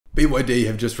BYD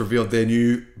have just revealed their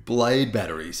new Blade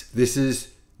batteries. This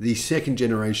is the second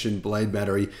generation Blade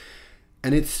battery,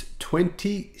 and it's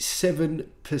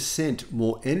 27%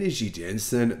 more energy dense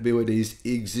than BYD's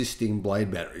existing Blade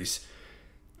batteries.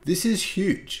 This is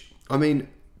huge. I mean,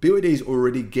 BYD is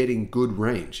already getting good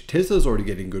range. Tesla's already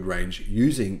getting good range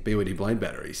using BYD Blade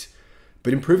batteries.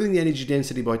 But improving the energy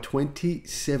density by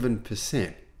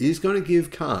 27% is going to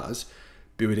give cars,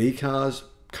 BYD cars,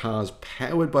 cars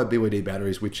powered by BYD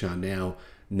batteries, which are now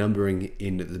numbering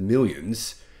in the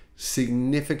millions,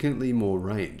 significantly more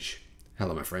range.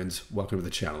 Hello, my friends. Welcome to the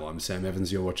channel. I'm Sam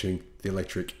Evans. You're watching the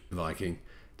Electric Viking.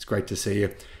 It's great to see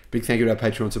you. Big thank you to our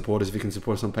Patreon supporters. If you can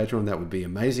support us on Patreon, that would be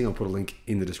amazing. I'll put a link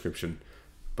in the description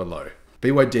below.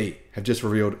 BYD have just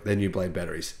revealed their new Blade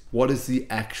batteries. What is the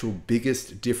actual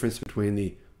biggest difference between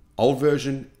the old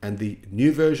version and the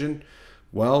new version?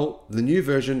 Well, the new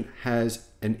version has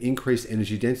an increased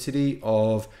energy density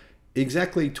of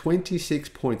exactly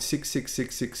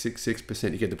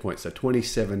 26.666666%. You get the point. So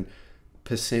 27%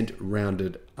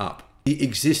 rounded up. The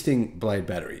existing Blade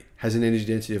battery has an energy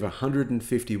density of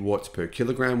 150 watts per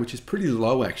kilogram, which is pretty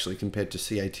low actually compared to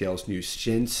CATL's new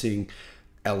Shenzhen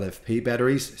LFP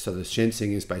batteries. So the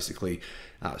Shenzhen is basically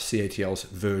CATL's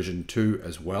version 2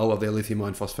 as well of their lithium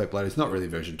iron phosphate blade. It's not really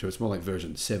version 2, it's more like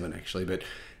version 7 actually, but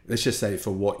let's just say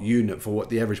for what you know, for what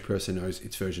the average person knows,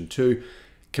 it's version 2.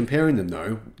 Comparing them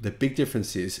though, the big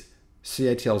difference is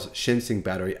CATL's Shenzhen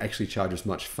battery actually charges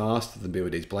much faster than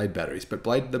BYD's Blade batteries, but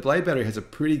the Blade battery has a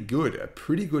pretty good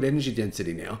energy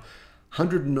density now.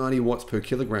 190 watts per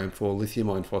kilogram for lithium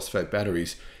iron phosphate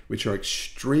batteries, which are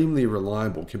extremely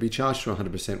reliable, can be charged to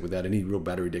 100% without any real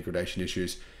battery degradation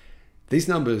issues. These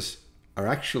numbers are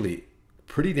actually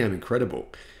pretty damn incredible.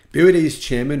 BYD's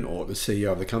chairman, or the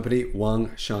CEO of the company, Wang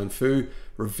Shanfu,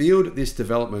 revealed this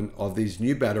development of these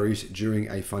new batteries during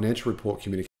a financial report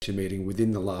communication meeting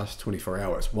within the last 24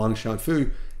 hours. Wang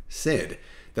Shanfu said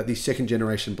that the second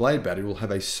generation Blade battery will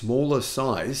have a smaller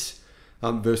size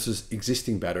versus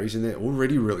existing batteries, and they're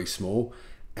already really small,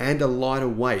 and a lighter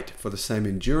weight for the same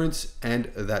endurance, and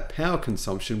that power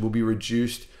consumption will be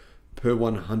reduced per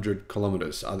 100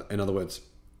 kilometers. In other words,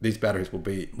 these batteries will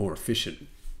be more efficient.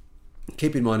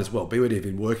 Keep in mind as well, BYD have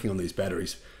been working on these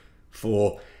batteries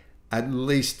for at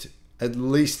least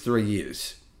 3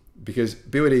 years, because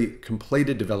BYD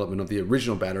completed development of the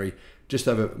original battery just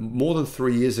over more than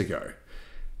 3 years ago.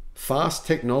 Fast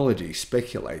Technology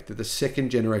speculate that the second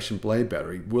generation Blade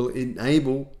battery will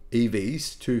enable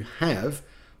EVs to have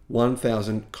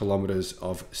 1,000 kilometers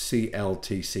of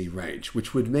CLTC range,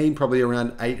 which would mean probably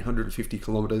around 850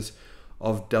 kilometers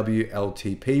of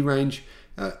WLTP range,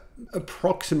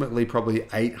 approximately probably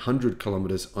 800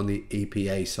 kilometers on the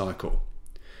EPA cycle.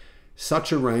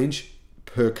 Such a range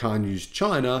per Car News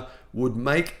China would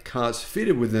make cars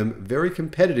fitted with them very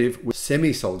competitive with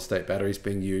semi-solid state batteries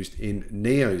being used in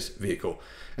NIO's vehicle.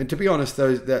 And to be honest,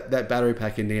 that battery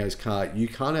pack in NIO's car, you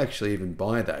can't actually even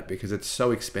buy that because it's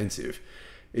so expensive.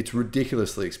 It's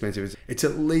ridiculously expensive. It's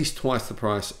at least twice the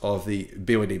price of the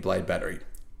BYD Blade battery.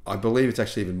 I believe it's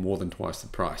actually even more than twice the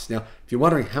price. Now, if you're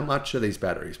wondering how much are these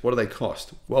batteries, what do they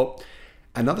cost? Well,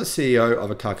 another CEO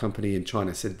of a car company in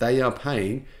China said they are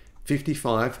paying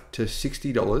 $55 to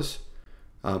 $60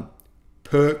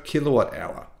 per kilowatt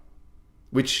hour,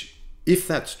 which, if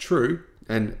that's true,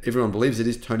 and everyone believes it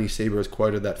is, Tony Seba has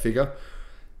quoted that figure,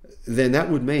 then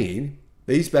that would mean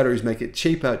these batteries make it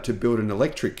cheaper to build an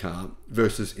electric car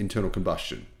versus internal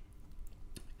combustion.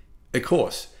 Of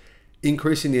course,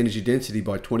 increasing the energy density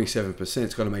by 27%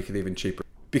 is going to make it even cheaper,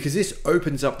 because this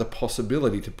opens up the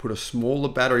possibility to put a smaller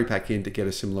battery pack in to get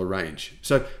a similar range.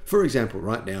 So, for example,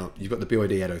 right now, you've got the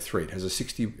BYD 803. It has a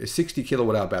 60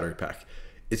 kilowatt hour battery pack.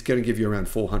 It's going to give you around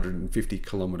 450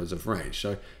 kilometers of range,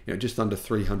 so just under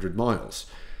 300 miles.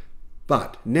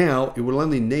 But now it will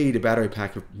only need a battery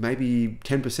pack of maybe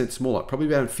 10% smaller, probably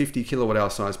about 50 kilowatt hour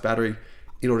size battery,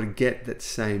 in order to get that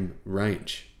same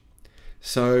range.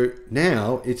 So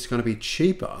now it's going to be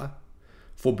cheaper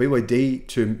for BYD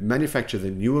to manufacture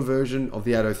the newer version of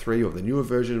the 803 or the newer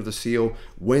version of the Seal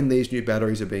when these new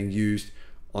batteries are being used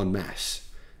en masse.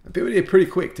 And BYD are pretty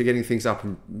quick to getting things up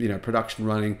and production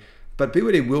running, but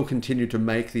BYD will continue to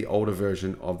make the older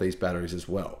version of these batteries as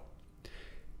well.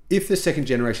 If the second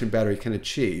generation battery can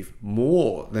achieve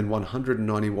more than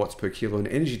 190 watts per kilo in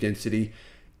energy density,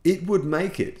 it would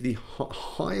make it the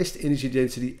highest energy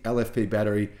density LFP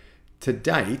battery to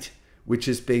date, which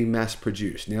is being mass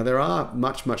produced. Now, there are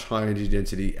much higher energy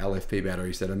density LFP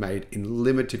batteries that are made in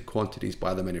limited quantities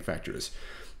by the manufacturers.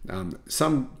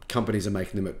 Some companies are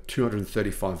making them at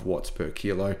 235 watts per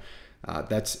kilo.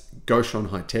 That's Goshon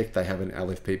High Tech. They have an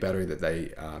LFP battery that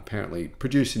they apparently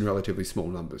produce in relatively small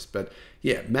numbers. But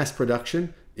yeah, mass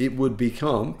production, it would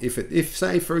become, if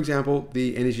say, for example,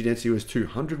 the energy density was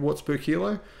 200 watts per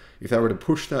kilo, if they were to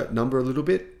push that number a little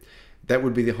bit, that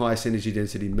would be the highest energy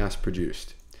density mass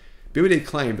produced. BYD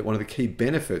claimed that one of the key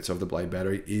benefits of the Blade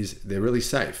battery is they're really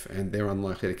safe and they're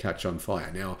unlikely to catch on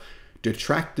fire. Now,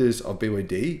 detractors of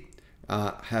BYD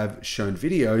have shown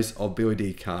videos of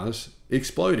BYD cars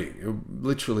exploding,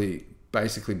 literally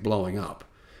basically blowing up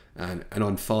and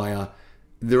on fire.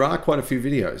 There are quite a few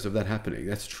videos of that happening.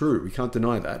 That's true. We can't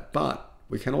deny that. But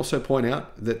we can also point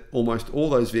out that almost all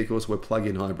those vehicles were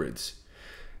plug-in hybrids.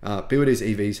 BYD's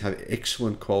EVs have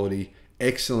excellent quality,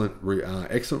 excellent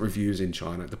reviews in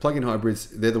China. The plug-in hybrids,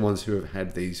 they're the ones who have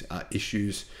had these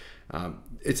issues.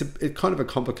 It's kind of a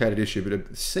complicated issue, but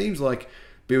it seems like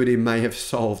BYD may have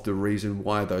solved the reason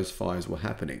why those fires were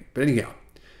happening. But anyhow,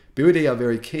 BYD are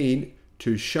very keen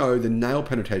to show the nail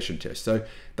penetration test. So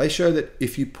they show that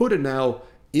if you put a nail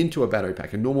into a battery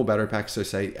pack, a normal battery pack, so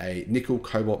say a nickel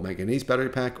cobalt manganese battery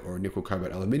pack or a nickel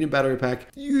cobalt aluminium battery pack,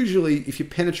 usually if you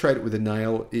penetrate it with a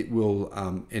nail, it will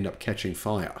end up catching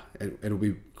fire. It'll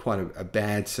be quite a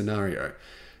bad scenario.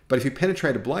 But if you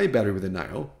penetrate a Blade battery with a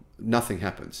nail, nothing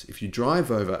happens. If you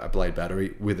drive over a Blade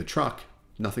battery with a truck,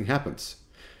 nothing happens.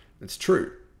 It's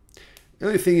true. The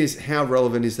only thing is, how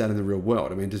relevant is that in the real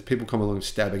world? I mean, does people come along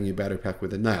stabbing your battery pack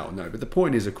with a nail? No, but the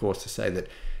point is, of course, to say that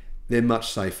they're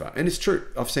much safer. And it's true.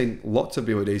 I've seen lots of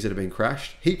BYDs that have been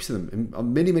crashed, heaps of them.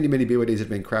 And many BYDs have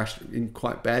been crashed in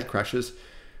quite bad crashes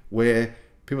where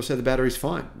people say the battery's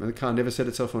fine and the car never set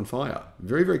itself on fire.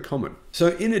 Very, very common. So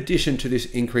in addition to this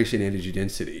increase in energy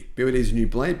density, BYD's new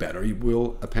Blade battery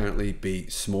will apparently be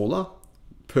smaller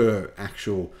per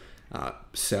actual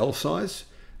cell size.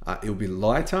 It will be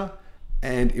lighter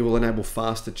and it will enable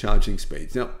faster charging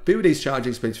speeds. Now, BYD's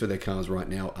charging speeds for their cars right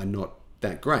now are not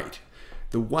that great.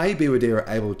 The way BYD are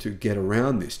able to get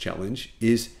around this challenge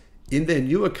is in their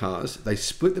newer cars, they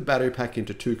split the battery pack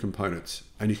into two components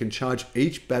and you can charge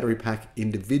each battery pack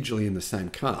individually in the same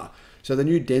car. So the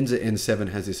new Denza N7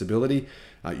 has this ability.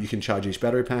 You can charge each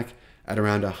battery pack at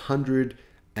around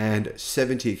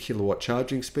 170 kilowatt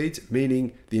charging speeds,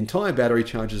 meaning the entire battery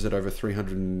charges at over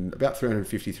about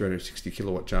 350, 360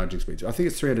 kilowatt charging speeds. I think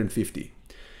it's 350.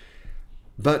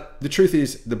 But the truth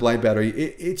is, the Blade battery,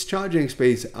 its charging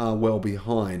speeds are well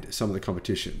behind some of the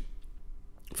competition.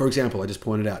 For example, I just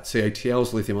pointed out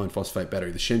CATL's lithium iron phosphate battery,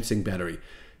 the Shenzhen battery,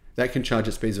 that can charge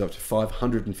at speeds of up to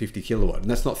 550 kilowatt. And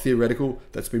that's not theoretical,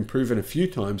 that's been proven a few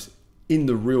times in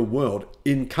the real world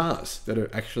in cars that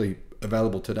are actually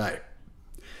available today.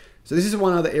 So this is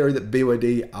one other area that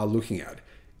BYD are looking at,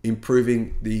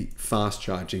 improving the fast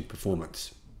charging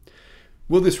performance.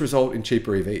 Will this result in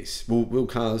cheaper EVs? Will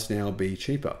cars now be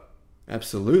cheaper?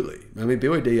 Absolutely. I mean,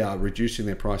 BYD are reducing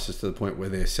their prices to the point where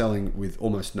they're selling with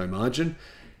almost no margin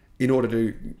in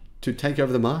order to take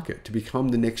over the market, to become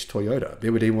the next Toyota.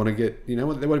 BYD want to get, they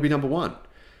want to be number one.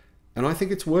 And I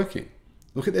think it's working.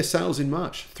 Look at their sales in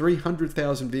March.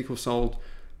 300,000 vehicles sold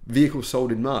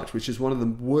in March, which is one of the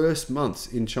worst months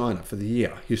in China for the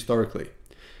year, historically.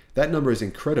 That number is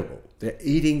incredible. They're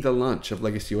eating the lunch of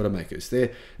legacy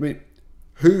automakers.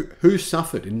 Who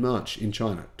suffered in March in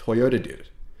China? Toyota did.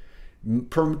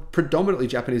 Predominantly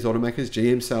Japanese automakers,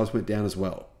 GM sales went down as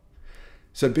well.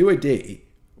 So BYD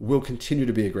will continue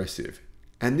to be aggressive.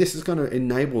 And this is going to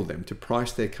enable them to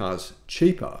price their cars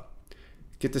cheaper,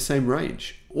 get the same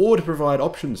range, or to provide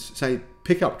options, say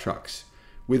pickup trucks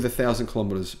with 1,000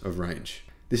 kilometers of range.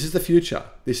 This is the future.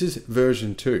 This is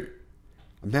version 2.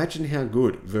 Imagine how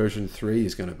good version 3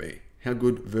 is going to be, how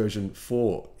good version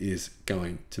 4 is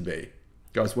going to be.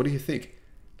 Guys, what do you think?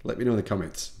 Let me know in the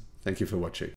comments. Thank you for watching.